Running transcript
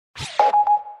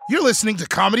You're listening to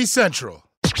Comedy Central.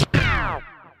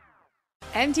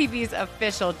 MTV's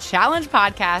official Challenge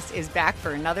podcast is back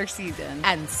for another season.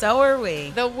 And so are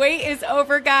we. The wait is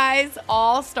over, guys.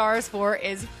 All Stars 4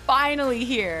 is finally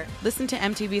here. Listen to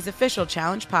MTV's official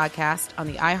Challenge podcast on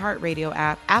the iHeartRadio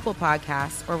app, Apple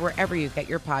Podcasts, or wherever you get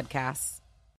your podcasts.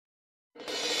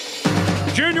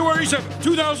 January 7th,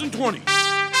 2020.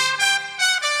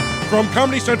 From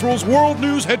Comedy Central's World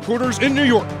News headquarters in New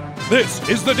York, this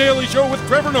is The Daily Show with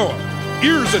Trevor Noah,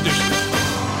 Ears Edition.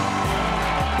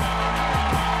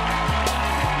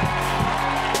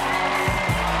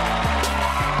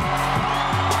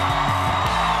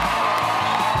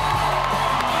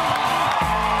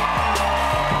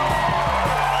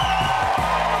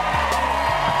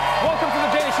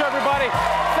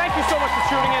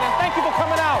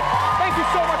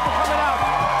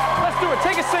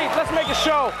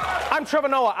 Show. I'm Trevor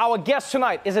Noah. Our guest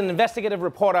tonight is an investigative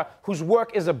reporter whose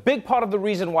work is a big part of the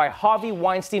reason why Harvey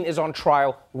Weinstein is on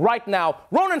trial right now.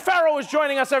 Ronan Farrow is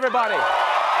joining us, everybody.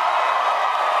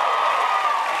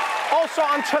 Also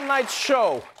on tonight's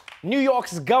show, New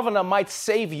York's governor might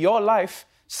save your life.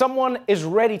 Someone is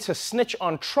ready to snitch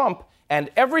on Trump, and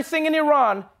everything in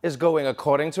Iran is going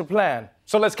according to plan.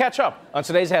 So let's catch up on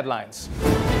today's headlines.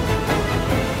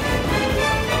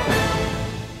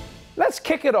 Let's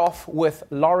kick it off with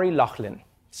Lori Loughlin.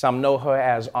 Some know her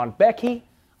as Aunt Becky.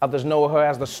 Others know her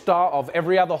as the star of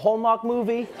every other Hallmark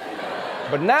movie.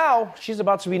 But now she's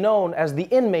about to be known as the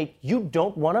inmate you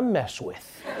don't want to mess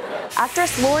with.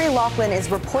 Actress Lori Loughlin is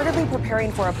reportedly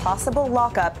preparing for a possible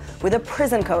lockup with a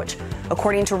prison coach.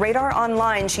 According to Radar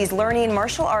Online, she's learning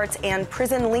martial arts and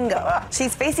prison lingo.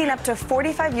 She's facing up to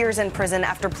 45 years in prison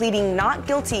after pleading not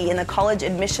guilty in the college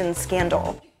admissions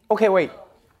scandal. Okay, wait.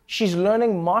 She's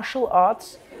learning martial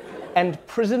arts and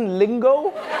prison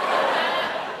lingo?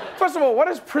 First of all, what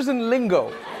is prison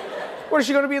lingo? What, is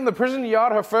she going to be in the prison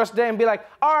yard her first day and be like,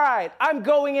 all right, I'm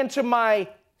going into my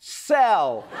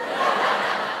cell?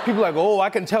 People are like, oh, I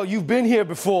can tell you've been here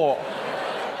before.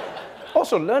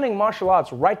 Also, learning martial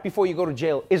arts right before you go to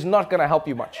jail is not going to help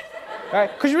you much,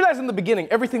 right? Because you realize in the beginning,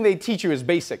 everything they teach you is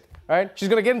basic. Right? She's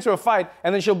gonna get into a fight,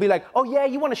 and then she'll be like, oh yeah,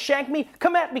 you wanna shank me?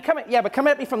 Come at me. Yeah, but come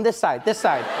at me from this side.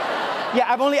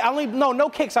 Yeah, no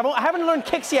kicks. I haven't learned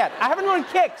kicks yet.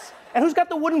 And who's got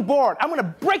the wooden board? I'm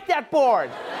gonna break that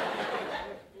board.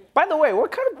 By the way,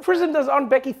 what kind of prison does Aunt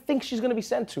Becky think she's gonna be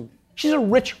sent to? She's a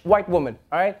rich white woman,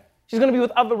 all right? She's gonna be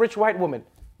with other rich white women.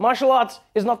 Martial arts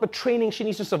is not the training she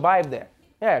needs to survive there.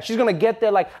 Yeah, she's gonna get there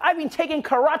like, I've been taking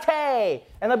karate.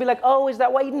 And they'll be like, oh, is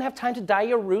that why you didn't have time to dye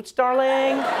your roots,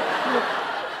 darling?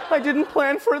 I didn't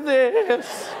plan for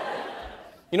this.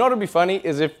 You know what would be funny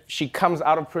is if she comes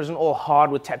out of prison all hard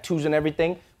with tattoos and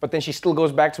everything, but then she still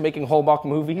goes back to making Hallmark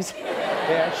movies.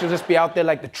 Yeah, she'll just be out there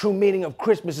like, the true meaning of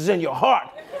Christmas is in your heart.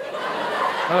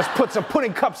 Now let's put some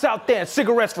pudding cups out there and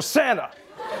cigarettes for Santa.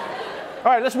 All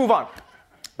right, let's move on.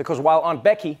 Because while Aunt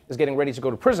Becky is getting ready to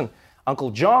go to prison,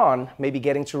 Uncle John may be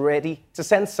getting ready to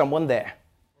send someone there.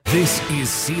 This is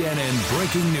CNN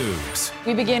Breaking News.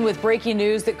 We begin with breaking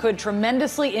news that could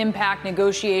tremendously impact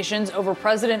negotiations over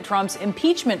President Trump's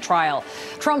impeachment trial.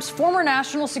 Trump's former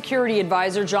national security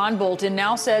advisor, John Bolton,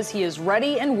 now says he is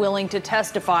ready and willing to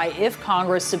testify if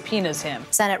Congress subpoenas him.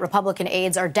 Senate Republican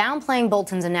aides are downplaying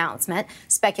Bolton's announcement,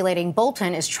 speculating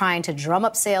Bolton is trying to drum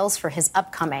up sales for his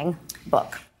upcoming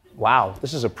book. Wow,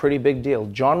 this is a pretty big deal.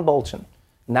 John Bolton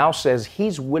now says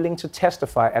he's willing to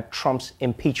testify at Trump's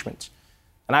impeachment.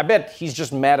 And I bet he's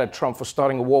just mad at Trump for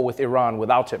starting a war with Iran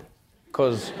without him.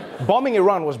 Because bombing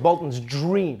Iran was Bolton's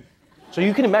dream. So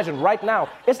you can imagine right now,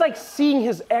 it's like seeing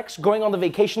his ex going on the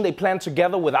vacation they planned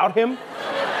together without him.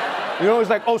 You know, it's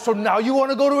like, oh, so now you want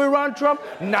to go to Iran, Trump?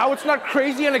 Now it's not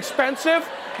crazy and expensive?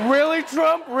 Really,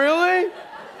 Trump? Really?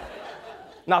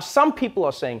 Now, some people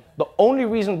are saying the only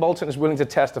reason Bolton is willing to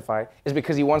testify is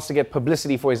because he wants to get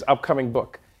publicity for his upcoming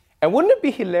book. And wouldn't it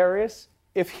be hilarious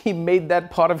if he made that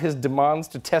part of his demands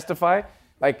to testify?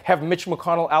 Like, have Mitch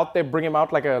McConnell out there, bring him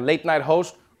out like a late-night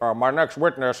host? My next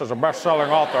witness is a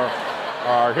best-selling author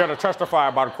here to testify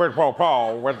about quid pro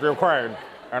quo with Ukraine.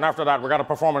 And after that, we got a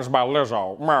performance by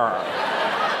Lizzo. All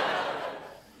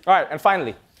right, and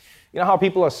finally, you know how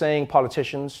people are saying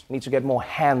politicians need to get more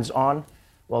hands-on?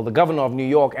 Well, the governor of New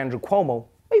York, Andrew Cuomo,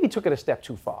 maybe took it a step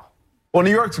too far. Well,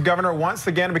 New York's governor once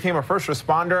again became a first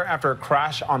responder after a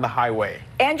crash on the highway.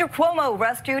 Andrew Cuomo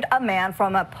rescued a man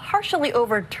from a partially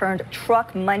overturned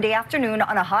truck Monday afternoon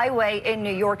on a highway in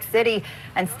New York City.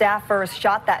 And staffers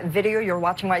shot that video you're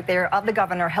watching right there of the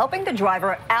governor helping the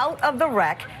driver out of the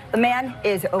wreck. The man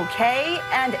is okay,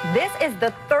 and this is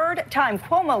the third time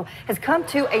Cuomo has come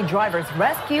to a driver's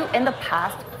rescue in the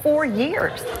past 4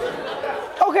 years.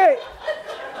 Okay.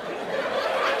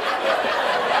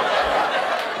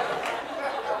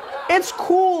 It's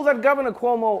cool that Governor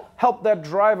Cuomo helped that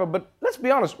driver, but let's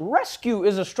be honest, rescue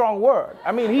is a strong word.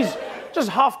 I mean, he's just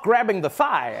half grabbing the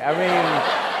thigh. I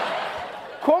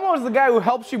mean, Cuomo is the guy who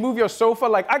helps you move your sofa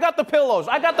like, I got the pillows,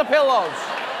 I got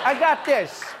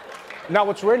this. Now,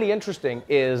 what's really interesting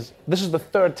is this is the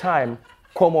third time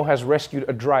Cuomo has rescued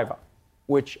a driver,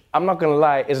 which I'm not gonna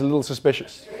lie is a little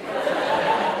suspicious.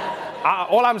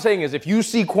 All I'm saying is if you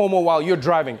see Cuomo while you're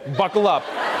driving, buckle up.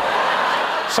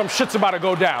 Some shit's about to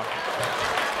go down.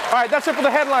 All right, that's it for the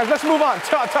headlines. Let's move on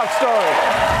to our top story.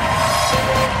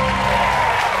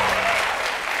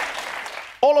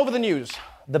 All over the news,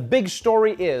 the big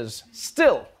story is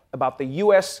still about the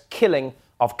U.S. killing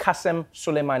of Qassem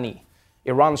Soleimani,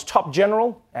 Iran's top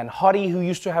general and hottie who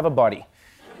used to have a body.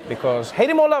 Because hate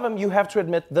him or love him, you have to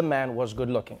admit the man was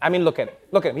good looking. I mean, look at him.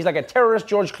 Look at him. He's like a terrorist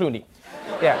George Clooney.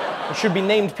 Yeah, he should be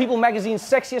named People Magazine's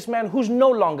sexiest man who's no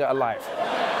longer alive.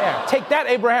 Yeah, take that,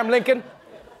 Abraham Lincoln.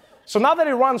 So now that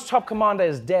Iran's top commander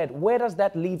is dead, where does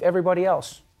that leave everybody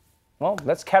else? Well,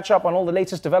 let's catch up on all the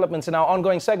latest developments in our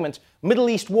ongoing segment, Middle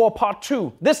East War Part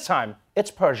 2. This time, it's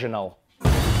Persianal.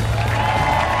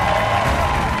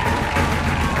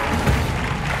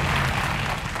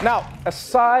 Now,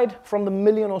 aside from the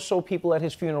million or so people at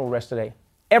his funeral yesterday,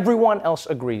 everyone else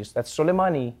agrees that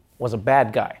Soleimani was a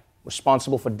bad guy,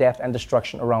 responsible for death and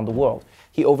destruction around the world.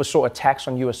 He oversaw attacks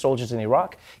on US soldiers in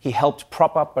Iraq, he helped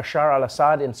prop up Bashar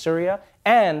al-Assad in Syria,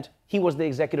 and he was the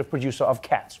executive producer of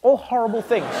Cats. All horrible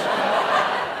things.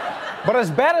 But as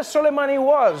bad as Soleimani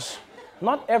was,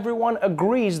 not everyone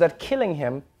agrees that killing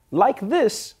him like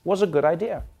this was a good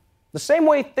idea. The same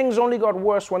way things only got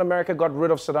worse when America got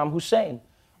rid of Saddam Hussein,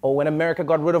 or when America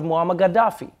got rid of Muammar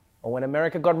Gaddafi, or when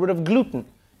America got rid of gluten.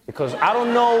 Because I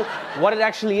don't know what it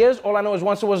actually is. All I know is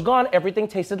once it was gone, everything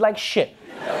tasted like shit.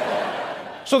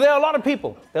 So there are a lot of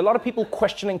people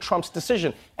questioning Trump's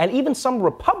decision. And even some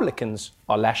Republicans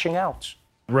are lashing out.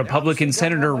 Republican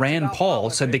Senator Rand Paul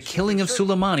said the killing of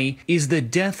Soleimani is the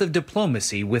death of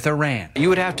diplomacy with Iran. You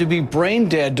would have to be brain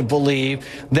dead to believe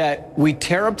that we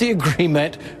tear up the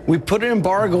agreement, we put an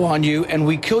embargo on you, and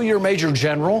we kill your major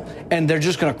general, and they're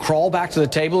just going to crawl back to the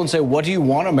table and say, what do you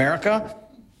want, America?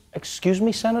 Excuse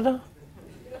me, Senator?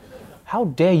 How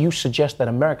dare you suggest that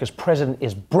America's president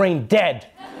is brain dead?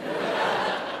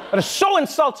 That is so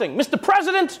insulting. Mr.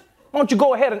 President, why don't you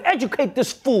go ahead and educate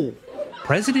this fool?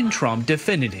 President Trump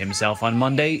defended himself on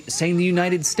Monday, saying the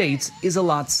United States is a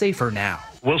lot safer now.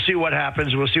 We'll see what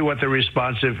happens. We'll see what the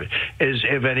response is,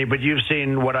 if any. But you've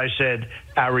seen what I said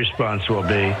our response will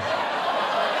be.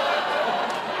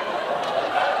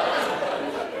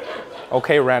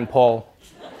 Okay, Rand Paul.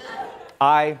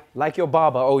 I, like your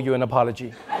barber, owe you an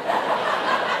apology.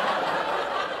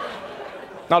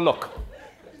 Now look,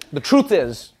 the truth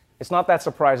is, it's not that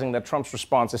surprising that Trump's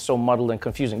response is so muddled and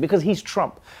confusing, because he's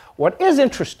Trump. What is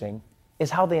interesting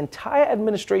is how the entire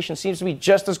administration seems to be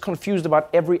just as confused about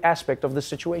every aspect of this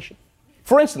situation.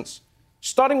 For instance,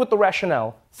 starting with the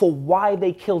rationale for why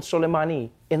they killed Soleimani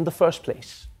in the first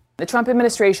place. The Trump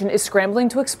administration is scrambling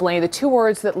to explain the two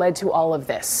words that led to all of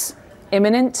this: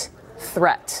 imminent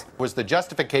threat. Was the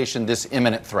justification this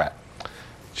imminent threat?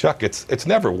 Chuck, it's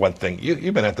never one thing.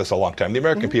 You've been at this a long time. The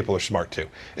American people are smart too.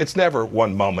 It's never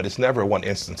one moment. It's never one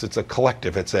instance. It's a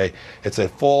collective. It's a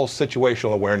full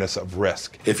situational awareness of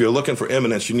risk. If you're looking for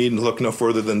imminence, you needn't look no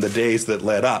further than the days that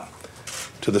led up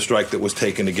to the strike that was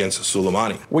taken against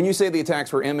Soleimani. When you say the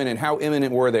attacks were imminent, how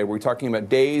imminent were they? Were we talking about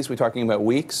days? Were we talking about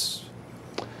weeks?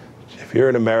 If you're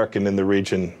an American in the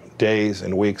region, days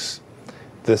and weeks,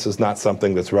 this is not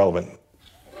something that's relevant.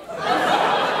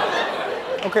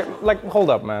 Okay, hold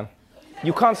up, man.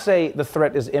 You can't say the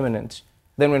threat is imminent.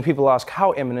 Then when people ask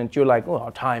how imminent, you're like,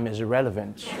 well, time is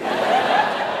irrelevant.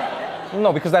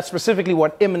 No, because that's specifically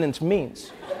what imminent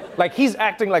means. Like, he's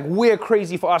acting like we're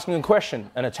crazy for asking a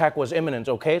question. An attack was imminent,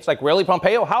 okay? It's like, really,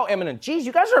 Pompeo? How imminent? Jeez,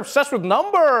 you guys are obsessed with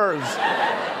numbers.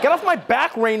 Get off my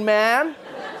back, Rain Man.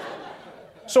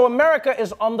 So America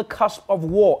is on the cusp of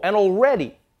war, and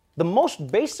already the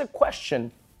most basic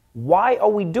question, why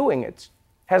are we doing it,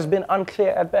 has been unclear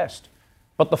at best.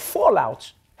 But the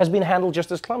fallout has been handled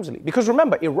just as clumsily. Because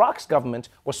remember, Iraq's government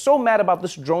was so mad about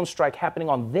this drone strike happening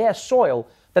on their soil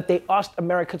that they asked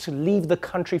America to leave the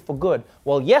country for good.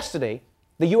 Well, yesterday,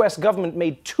 the US government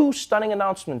made two stunning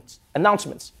announcements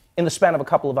in the span of a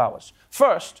couple of hours.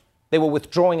 First, they were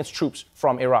withdrawing its troops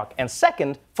from Iraq. And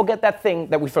second, forget that thing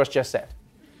that we first just said.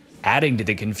 Adding to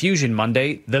the confusion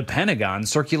Monday, the Pentagon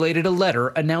circulated a letter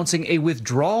announcing a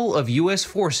withdrawal of U.S.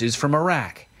 forces from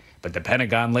Iraq. But the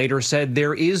Pentagon later said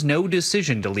there is no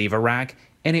decision to leave Iraq,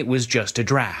 and it was just a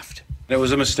draft. It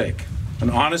was a mistake, an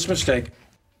honest mistake.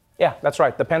 Yeah, that's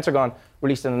right. The Pentagon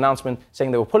released an announcement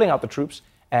saying they were pulling out the troops,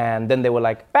 and then they were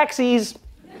like, backsies.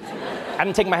 I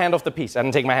didn't take my hand off the piece.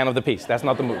 That's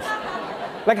not the move.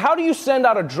 Like, how do you send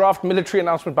out a draft military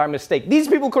announcement by mistake? These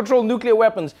people control nuclear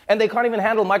weapons, and they can't even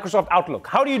handle Microsoft Outlook.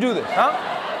 How do you do this, huh?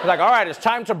 It's like, all right, it's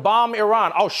time to bomb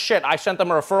Iran. Oh, shit, I sent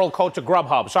them a referral code to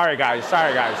Grubhub. Sorry, guys.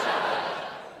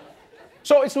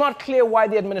 So it's not clear why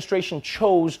the administration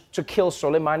chose to kill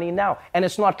Soleimani now. And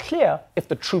it's not clear if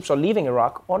the troops are leaving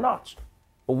Iraq or not.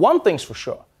 But one thing's for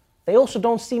sure. They also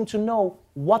don't seem to know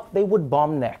what they would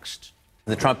bomb next.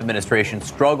 The Trump administration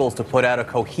struggles to put out a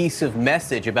cohesive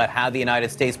message about how the United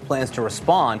States plans to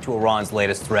respond to Iran's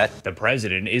latest threat. The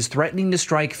president is threatening to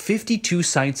strike 52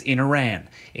 sites in Iran,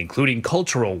 including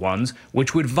cultural ones,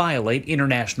 which would violate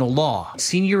international law.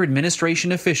 Senior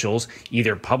administration officials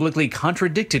either publicly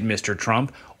contradicted Mr.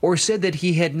 Trump or said that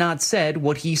he had not said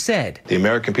what he said. The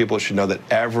American people should know that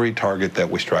every target that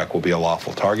we strike will be a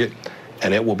lawful target,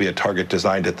 and it will be a target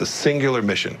designed at the singular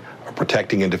mission of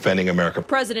protecting and defending America.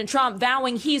 President Trump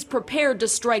vowing he's prepared to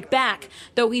strike back,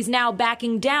 though he's now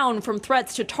backing down from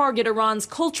threats to target Iran's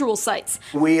cultural sites.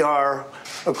 We are,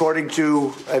 according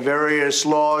to various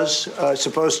laws,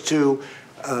 supposed to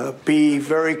be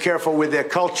very careful with their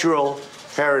cultural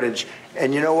heritage.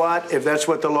 And you know what? If that's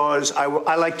what the law is,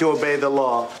 I like to obey the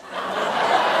law.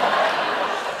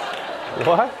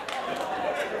 What?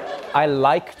 I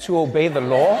like to obey the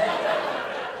law?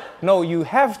 No, you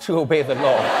have to obey the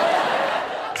law.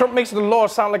 Trump makes the law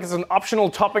sound like it's an optional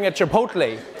topping at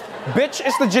Chipotle. Bitch,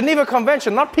 it's the Geneva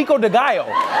Convention, not Pico de Gallo.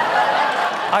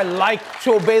 I like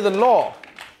to obey the law.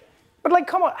 But like,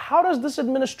 come on, how does this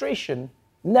administration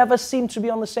never seem to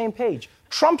be on the same page?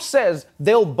 Trump says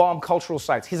they'll bomb cultural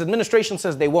sites. His administration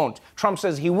says they won't. Trump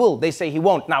says he will. They say he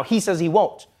won't. Now he says he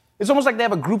won't. It's almost like they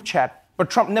have a group chat, but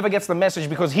Trump never gets the message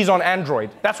because he's on Android.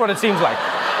 That's what it seems like.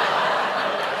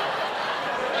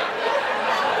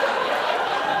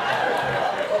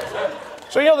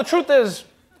 So, the truth is,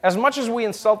 as much as we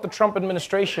insult the Trump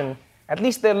administration, at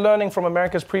least they're learning from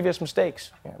America's previous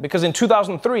mistakes. Because in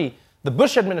 2003, the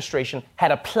Bush administration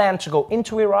had a plan to go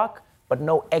into Iraq, but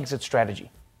no exit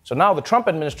strategy. So now the Trump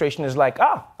administration is like,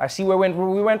 I see where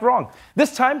we went wrong.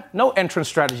 This time, no entrance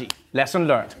strategy. Lesson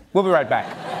learned. We'll be right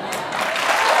back.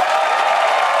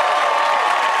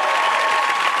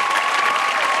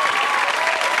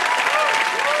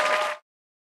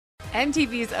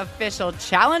 MTV's official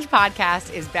Challenge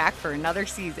podcast is back for another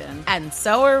season. And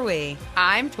so are we.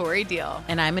 I'm Tori Deal.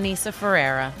 And I'm Anissa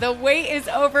Ferreira. The wait is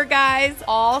over, guys.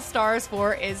 All Stars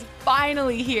 4 is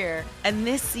finally here. And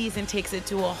this season takes it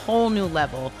to a whole new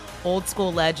level. Old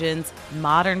school legends,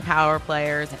 modern power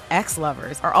players, and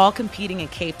ex-lovers are all competing in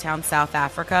Cape Town, South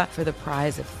Africa for the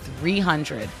prize of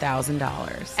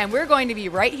 $300,000. And we're going to be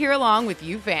right here along with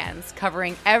you fans,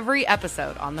 covering every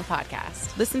episode on the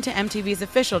podcast. Listen to MTV's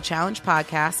official Challenge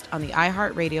podcast on the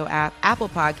iHeartRadio app, Apple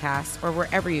Podcasts, or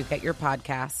wherever you get your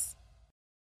podcasts.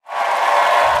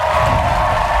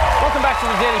 Welcome back to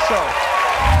The Daily Show.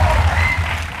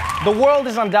 The world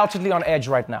is undoubtedly on edge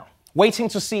right now, waiting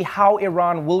to see how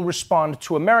Iran will respond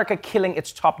to America killing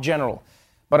its top general.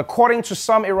 But according to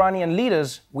some Iranian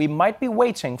leaders, we might be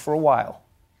waiting for a while.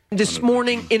 This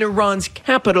morning in Iran's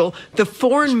capital, the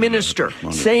foreign minister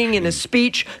saying in a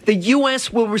speech, the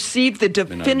U.S. will receive the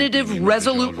definitive,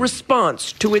 resolute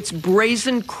response to its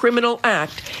brazen criminal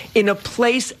act in a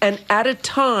place and at a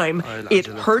time it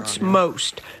hurts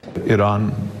most.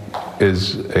 Iran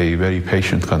is a very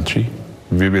patient country.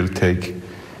 We will take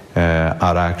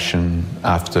our action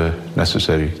after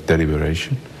necessary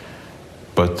deliberation.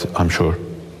 But I'm sure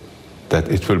that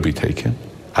it will be taken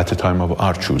at the time of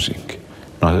our choosing,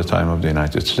 not at the time of the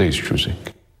United States choosing.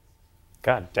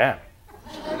 God damn.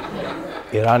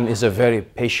 Iran is a very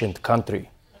patient country.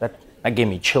 That gave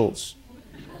me chills.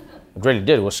 It really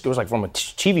did. It was like from a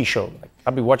TV show. Like,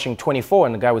 I'd be watching 24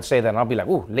 and the guy would say that and I'd be like,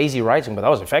 ooh, lazy writing, but that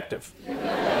was effective.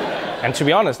 And to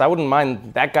be honest, I wouldn't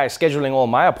mind that guy scheduling all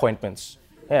my appointments.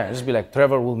 Yeah, just be like,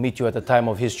 Trevor will meet you at the time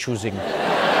of his choosing,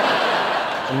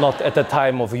 not at the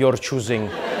time of your choosing.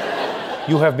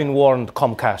 You have been warned,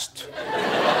 Comcast.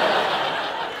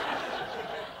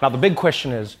 Now, the big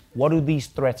question is, what do these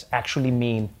threats actually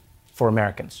mean for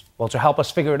Americans? Well, to help us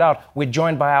figure it out, we're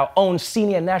joined by our own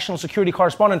senior national security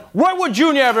correspondent, Roy Wood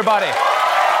Jr., everybody.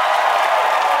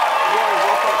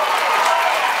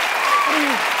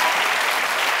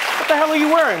 What the hell are you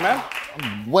wearing, man?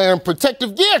 I'm wearing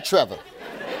protective gear, Trevor.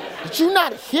 Did you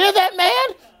not hear that,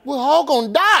 man? We're all gonna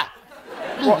die.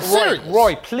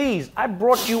 Roy, please, I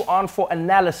brought you on for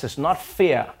analysis, not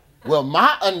fear. Well,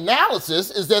 my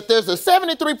analysis is that there's a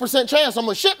 73% chance I'm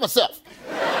gonna shit myself.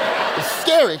 It's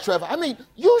scary, Trevor. I mean,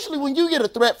 usually when you get a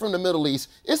threat from the Middle East,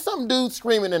 it's some dude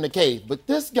screaming in the cave. But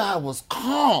this guy was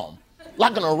calm,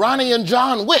 like an Iranian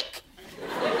John Wick.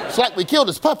 It's like we killed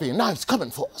his puppy and now he's coming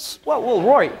for us. Well,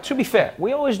 Roy, to be fair,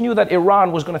 we always knew that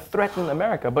Iran was going to threaten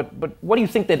America, but what do you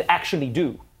think they'd actually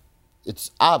do?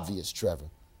 It's obvious, Trevor.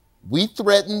 We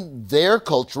threatened their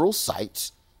cultural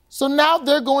sites, so now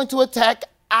they're going to attack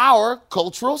our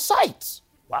cultural sites.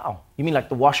 Wow. You mean like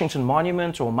the Washington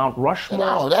Monument or Mount Rushmore?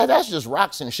 No, that's just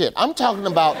rocks and shit. I'm talking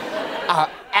about our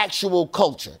actual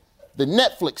culture. The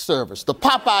Netflix service, the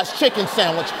Popeye's chicken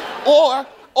sandwich,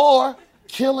 or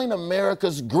killing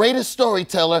America's greatest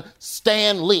storyteller,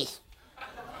 Stan Lee.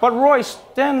 But Roy,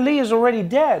 Stan Lee is already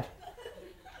dead.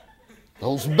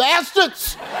 Those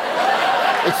bastards!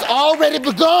 It's already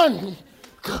begun.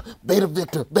 Beta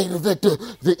Victor,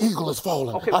 the eagle is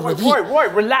falling. Okay, Roy,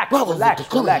 relax.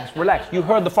 You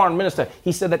heard the foreign minister.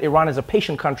 He said that Iran is a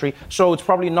patient country, so it's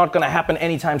probably not going to happen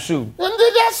anytime soon. And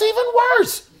that's even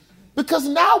worse, because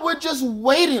now we're just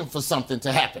waiting for something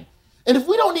to happen. And if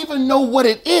we don't even know what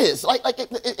it is, like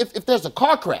if there's a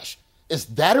car crash, is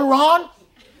that Iran?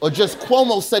 Or just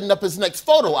Cuomo setting up his next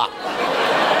photo op?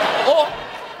 Or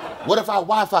what if our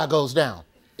Wi-Fi goes down?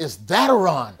 Is that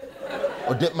Iran?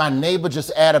 Or did my neighbor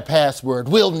just add a password?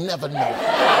 We'll never know.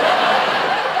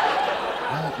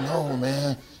 I don't know,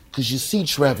 man. Because you see,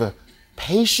 Trevor,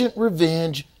 patient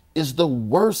revenge is the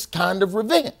worst kind of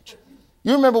revenge.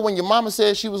 You remember when your mama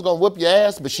said she was going to whip your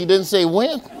ass, but she didn't say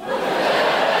when?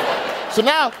 So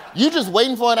now, you just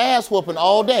waiting for an ass whooping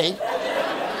all day.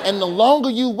 And the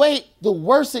longer you wait, the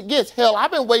worse it gets. Hell,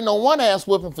 I've been waiting on one ass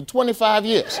whooping for 25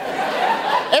 years.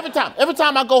 Every time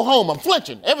I go home, I'm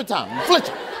flinching. Every time, I'm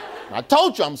flinching. I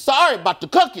told you I'm sorry about the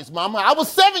cookies, Mama. I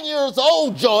was 7 years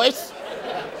old, Joyce.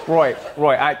 Roy,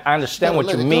 I understand what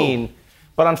you mean,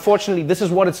 but unfortunately, this is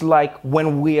what it's like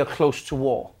when we are close to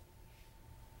war.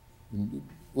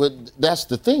 Well, that's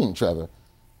the thing, Trevor.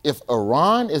 If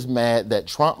Iran is mad that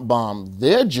Trump bombed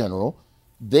their general,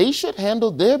 they should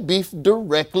handle their beef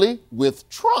directly with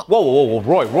Trump. Whoa,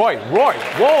 Roy, whoa.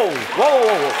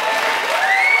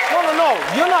 No,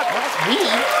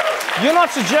 you're not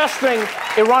suggesting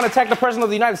Iran attack the president of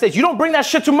the United States. You don't bring that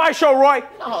shit to my show, Roy.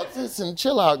 No, listen,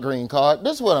 chill out, green card.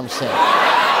 This is what I'm saying.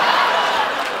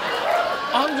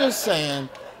 I'm just saying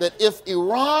that if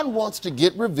Iran wants to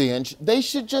get revenge, they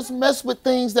should just mess with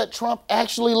things that Trump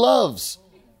actually loves.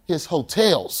 His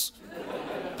hotels.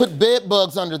 Put bed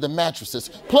bugs under the mattresses.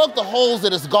 Plug the holes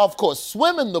at his golf course.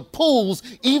 Swim in the pools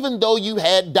even though you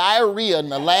had diarrhea in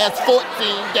the last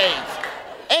 14 days.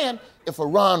 And if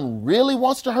Iran really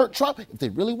wants to hurt Trump, if they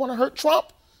really want to hurt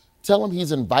Trump, tell him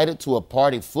he's invited to a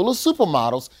party full of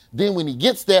supermodels. Then when he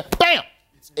gets there, bam,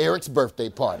 it's Eric's birthday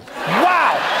party.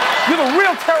 Wow, you're the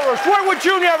real terrorist. Roy Wood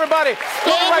Jr., everybody.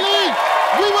 Stan Lee,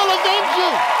 we will avenge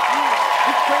you.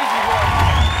 You crazy, Roy.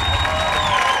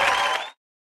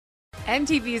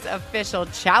 MTV's official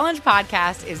Challenge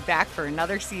podcast is back for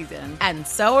another season. And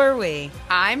so are we.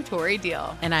 I'm Tori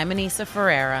Deal. And I'm Anissa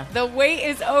Ferreira. The wait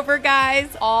is over, guys.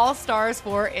 All Stars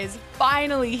 4 is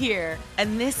finally here.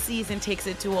 And this season takes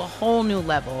it to a whole new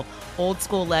level. Old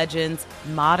school legends,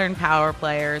 modern power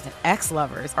players, and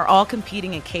ex-lovers are all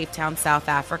competing in Cape Town, South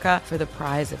Africa for the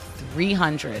prize of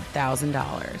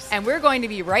 $300,000. And we're going to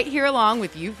be right here along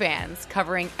with you fans,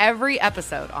 covering every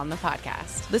episode on the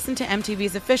podcast. Listen to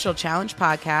MTV's official Challenge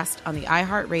podcast on the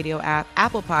iHeartRadio app,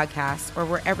 Apple Podcasts, or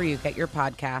wherever you get your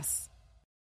podcasts.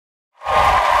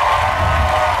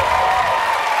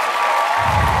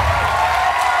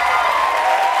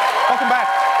 Welcome back.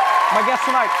 My guest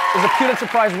tonight is a Pulitzer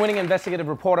Prize-winning investigative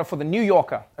reporter for The New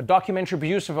Yorker, a documentary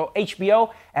producer for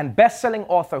HBO, and best-selling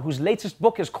author whose latest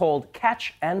book is called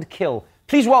Catch and Kill.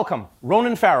 Please welcome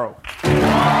Ronan Farrow.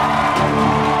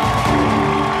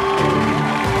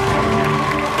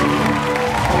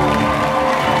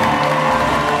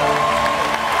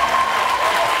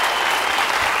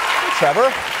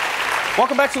 Trevor.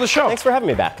 Welcome back to the show. Thanks for having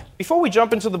me back. Before we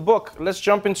jump into the book, let's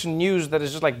jump into news that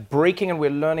is just like breaking and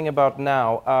we're learning about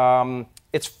now.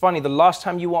 It's funny, the last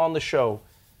time you were on the show,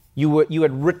 you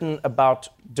had written about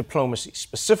diplomacy,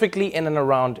 specifically in and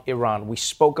around Iran. We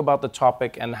spoke about the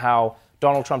topic and how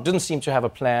Donald Trump didn't seem to have a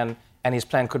plan and his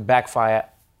plan could backfire.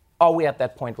 Are we at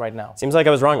that point right now? Seems like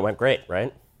I was wrong. It went great,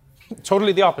 right?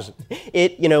 Totally the opposite.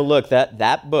 Look,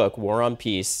 that book, War on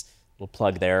Peace, little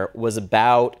plug there, was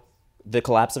about the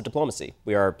collapse of diplomacy.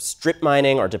 We are strip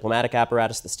mining our diplomatic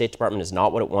apparatus. The State Department is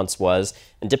not what it once was,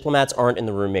 and diplomats aren't in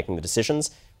the room making the decisions.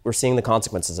 We're seeing the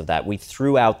consequences of that. We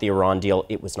threw out the Iran deal.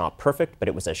 It was not perfect, but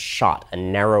it was a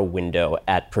narrow window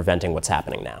at preventing what's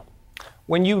happening now.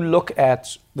 When you look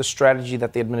at the strategy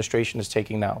that the administration is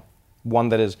taking now, one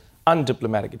that is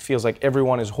undiplomatic. It feels like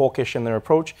everyone is hawkish in their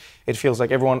approach. It feels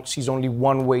like everyone sees only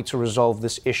one way to resolve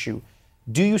this issue.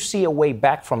 Do you see a way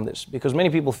back from this? Because many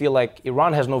people feel like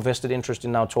Iran has no vested interest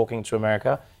in now talking to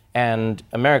America, and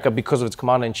America, because of its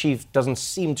commander-in-chief, doesn't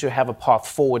seem to have a path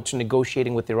forward to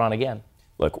negotiating with Iran again.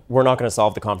 Look, we're not going to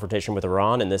solve the confrontation with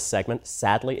Iran in this segment,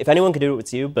 sadly. If anyone could do it,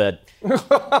 it's you, but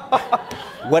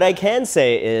what I can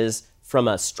say is, from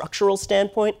a structural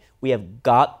standpoint, we have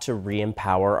got to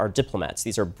re-empower our diplomats.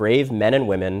 These are brave men and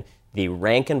women, the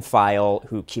rank and file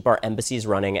who keep our embassies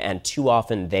running, and too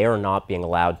often they are not being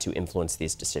allowed to influence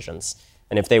these decisions.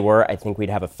 And if they were, I think we'd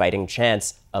have a fighting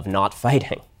chance of not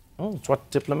fighting. Oh, that's what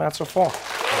diplomats are for.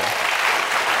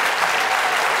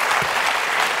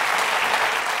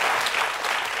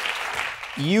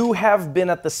 You have been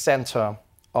at the center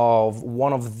of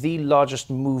one of the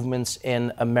largest movements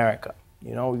in America.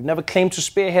 You know, you've never claimed to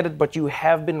spearhead it, but you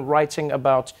have been writing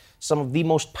about some of the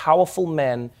most powerful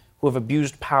men who have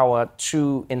abused power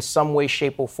to, in some way,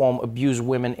 shape, or form, abuse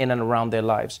women in and around their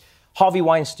lives. Harvey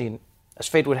Weinstein, as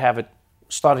fate would have it,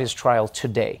 started his trial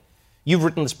today. You've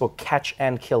written this book, Catch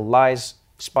and Kill: Lies,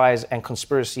 Spies, and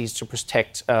Conspiracies to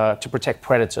Protect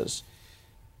Predators.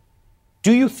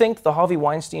 Do you think the Harvey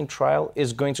Weinstein trial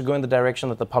is going to go in the direction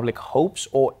that the public hopes,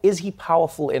 or is he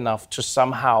powerful enough to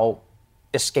somehow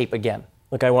escape again?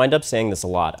 Look, I wind up saying this a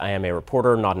lot. I am a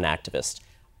reporter, not an activist.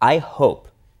 I hope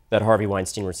that Harvey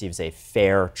Weinstein receives a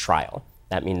fair trial.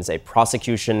 That means a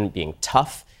prosecution being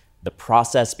tough, the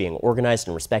process being organized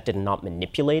and respected and not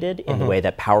manipulated in the way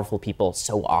that powerful people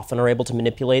so often are able to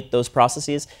manipulate those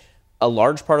processes. A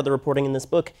large part of the reporting in this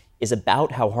book is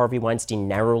about how Harvey Weinstein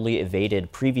narrowly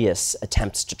evaded previous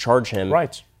attempts to charge him.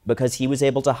 Right. Because he was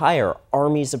able to hire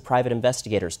armies of private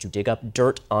investigators to dig up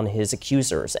dirt on his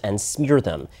accusers and smear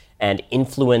them and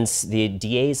influence the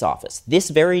DA's office.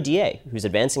 This very DA, who's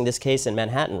advancing this case in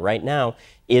Manhattan right now,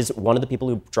 is one of the people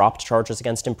who dropped charges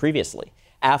against him previously,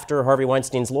 after Harvey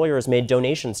Weinstein's lawyers made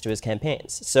donations to his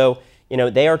campaigns. So, you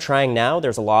know, they are trying now.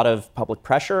 There's a lot of public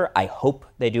pressure. I hope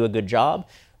they do a good job.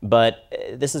 But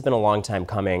this has been a long time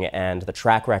coming, and the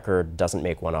track record doesn't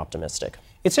make one optimistic.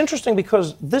 It's interesting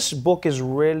because this book is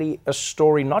really a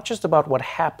story not just about what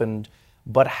happened,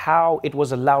 but how it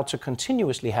was allowed to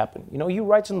continuously happen. You know, you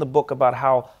write in the book about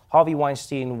how Harvey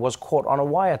Weinstein was caught on a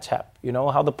wiretap, you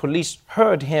know, how the police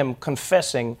heard him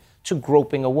confessing to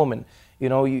groping a woman. You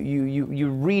know, you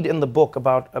read in the book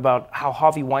about how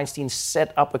Harvey Weinstein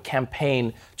set up a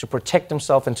campaign to protect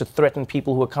himself and to threaten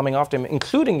people who are coming after him,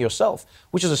 including yourself,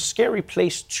 which is a scary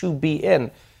place to be in.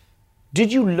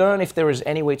 Did you learn if there is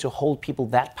any way to hold people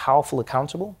that powerful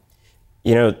accountable?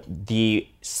 You know, the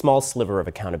small sliver of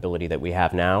accountability that we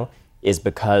have now is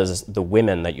because the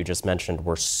women that you just mentioned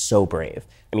were so brave.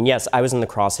 I mean, yes, I was in the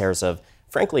crosshairs of,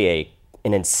 frankly,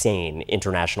 an insane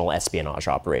international espionage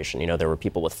operation. You know, there were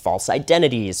people with false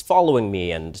identities following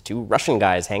me and two Russian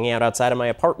guys hanging out outside of my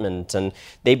apartment, and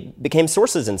they became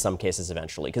sources in some cases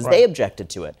eventually because they objected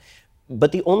to it.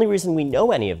 But the only reason we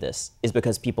know any of this is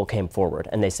because people came forward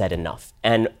and they said enough.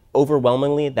 And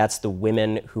overwhelmingly, that's the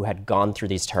women who had gone through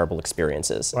these terrible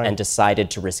experiences and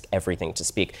decided to risk everything to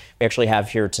speak. We actually have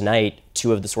here tonight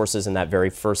two of the sources in that very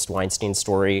first Weinstein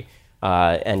story.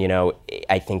 And, you know,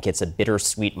 I think it's a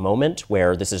bittersweet moment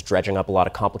where this is dredging up a lot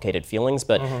of complicated feelings,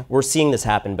 but we're seeing this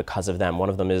happen because of them. One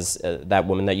of them is that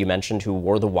woman that you mentioned who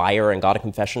wore the wire and got a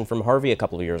confession from Harvey a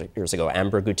couple of years ago,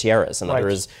 Amber Gutierrez. Another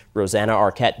is Rosanna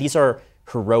Arquette. These are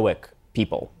heroic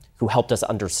people who helped us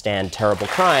understand terrible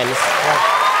crimes.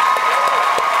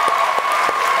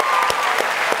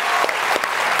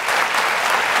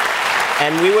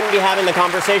 And we wouldn't be having the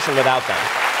conversation without them.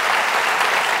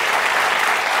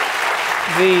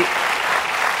 You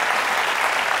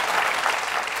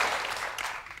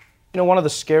know, one of the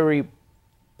scary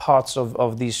parts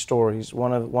of these stories,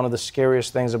 one of the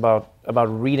scariest things about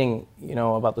reading, you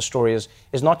know, about the story is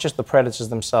not just the predators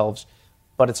themselves,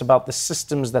 but it's about the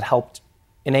systems that helped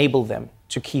enable them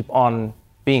to keep on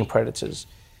being predators.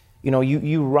 You know,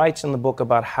 you write in the book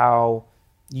about how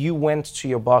you went to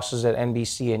your bosses at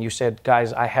NBC and you said,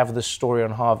 guys, I have this story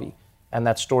on Harvey. And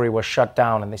that story was shut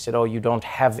down. And they said, oh, you don't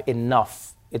have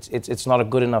enough. It's not a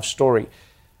good enough story.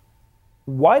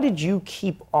 Why did you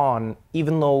keep on,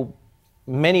 even though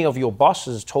many of your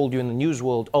bosses told you in the news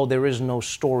world, oh, there is no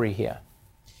story here?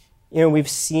 We've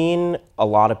seen a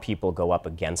lot of people go up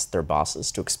against their bosses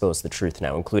to expose the truth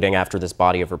now, including after this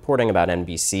body of reporting about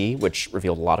NBC, which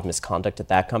revealed a lot of misconduct at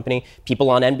that company. People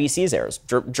on NBC's airs,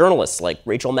 journalists like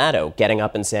Rachel Maddow, getting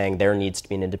up and saying there needs to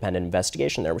be an independent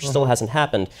investigation there, which still hasn't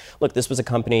happened. Look, this was a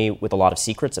company with a lot of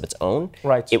secrets of its own.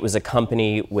 Right. It was a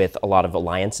company with a lot of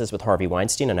alliances with Harvey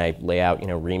Weinstein, and I lay out,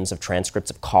 reams of transcripts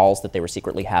of calls that they were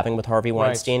secretly having with Harvey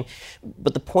Weinstein. Right.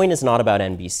 But the point is not about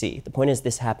NBC. The point is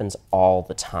this happens all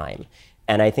the time.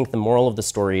 And I think the moral of the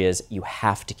story is you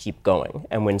have to keep going.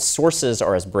 And when sources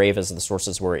are as brave as the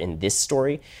sources were in this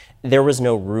story, there was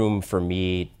no room for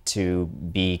me to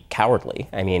be cowardly.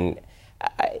 I mean,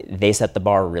 they set the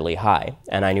bar really high,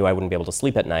 and I knew I wouldn't be able to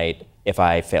sleep at night if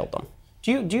I failed them.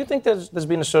 Do you think there's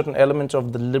been a certain element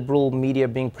of the liberal media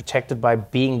being protected by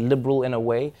being liberal in a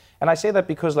way? And I say that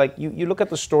because, you look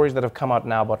at the stories that have come out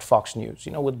now about Fox News,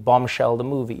 with Bombshell, the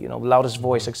movie, Loudest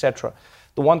Voice, etc.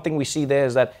 The one thing we see there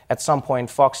is that at some point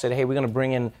Fox said, hey, we're going to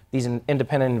bring in these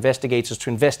independent investigators to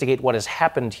investigate what has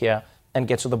happened here and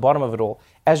get to the bottom of it all.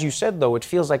 As you said, though, it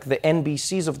feels like the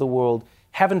NBCs of the world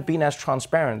haven't been as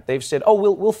transparent. They've said, oh,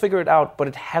 we'll figure it out, but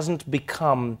it hasn't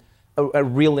become a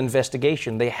real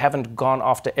investigation. They haven't gone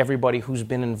after everybody who's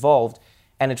been involved.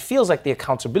 And it feels like the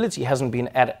accountability hasn't been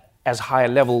at as high a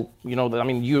level.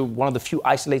 You're one of the few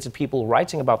isolated people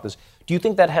writing about this. Do you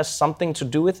think that has something to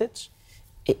do with it?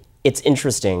 It's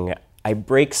interesting. I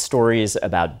break stories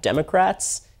about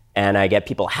Democrats, and I get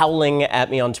people howling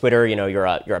at me on Twitter, you're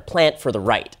a plant for the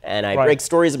right. And I break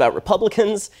stories about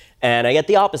Republicans, and I get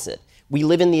the opposite. We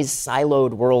live in these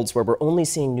siloed worlds where we're only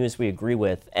seeing news we agree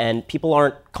with, and people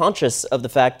aren't conscious of the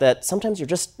fact that sometimes you're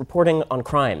just reporting on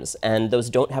crimes, and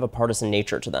those don't have a partisan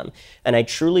nature to them. And I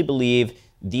truly believe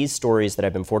these stories that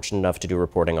I've been fortunate enough to do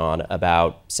reporting on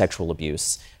about sexual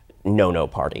abuse, no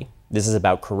party. This is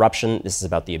about corruption. This is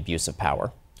about the abuse of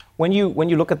power. When you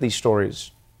look at these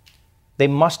stories, they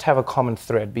must have a common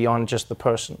thread beyond just the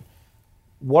person.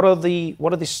 What are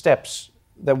the steps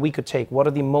that we could take? What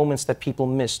are the moments that people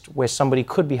missed where somebody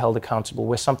could be held accountable,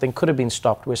 where something could have been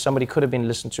stopped, where somebody could have been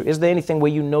listened to? Is there anything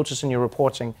where you notice in your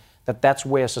reporting that that's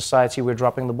where society we're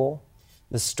dropping the ball?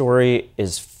 The story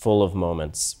is full of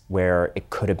moments where it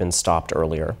could have been stopped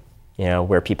earlier.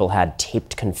 Where people had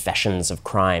taped confessions of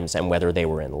crimes, and whether they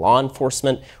were in law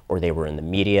enforcement or they were in the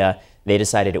media, they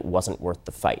decided it wasn't worth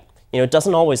the fight. It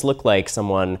doesn't always look like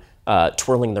someone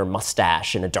twirling their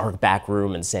mustache in a dark back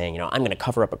room and saying, I'm going to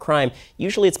cover up a crime.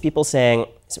 Usually it's people saying,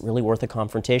 is it really worth a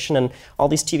confrontation? And all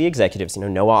these TV executives,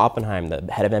 Noah Oppenheim,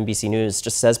 the head of NBC News,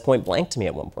 just says point blank to me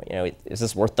at one point, is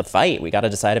this worth the fight? We got to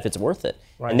decide if it's worth it.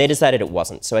 Right. And they decided it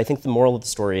wasn't. So I think the moral of the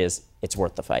story is it's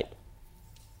worth the fight.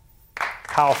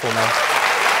 Powerful, man.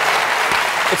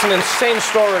 It's an insane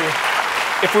story.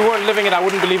 If we weren't living it, I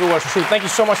wouldn't believe it was true. Thank you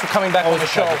so much for coming back on the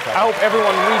show. I hope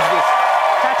everyone reads this.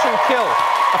 Catch and Kill,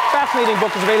 a fascinating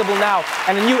book, is available now,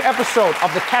 and a new episode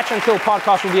of the Catch and Kill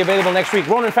podcast will be available next week.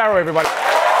 Ronan, Farrow, everybody.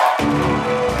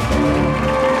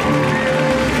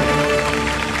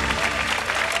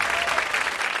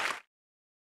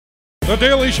 The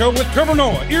Daily Show with Trevor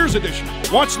Noah, Ears Edition.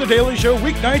 Watch The Daily Show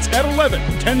weeknights at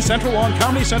 11, 10 Central on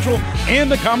Comedy Central and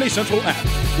the Comedy Central app.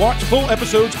 Watch full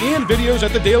episodes and videos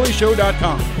at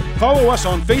thedailyshow.com. Follow us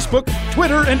on Facebook,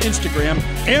 Twitter, and Instagram,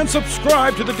 and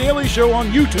subscribe to The Daily Show on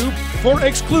YouTube for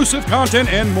exclusive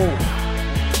content and more.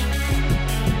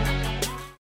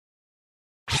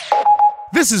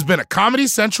 This has been a Comedy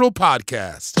Central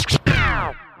podcast.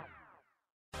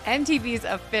 MTV's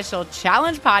official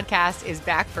Challenge podcast is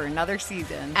back for another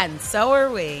season. And so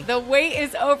are we. The wait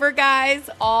is over,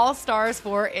 guys. All Stars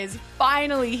 4 is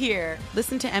finally here.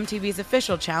 Listen to MTV's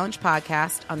official Challenge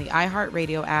podcast on the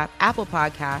iHeartRadio app, Apple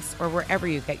Podcasts, or wherever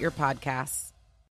you get your podcasts.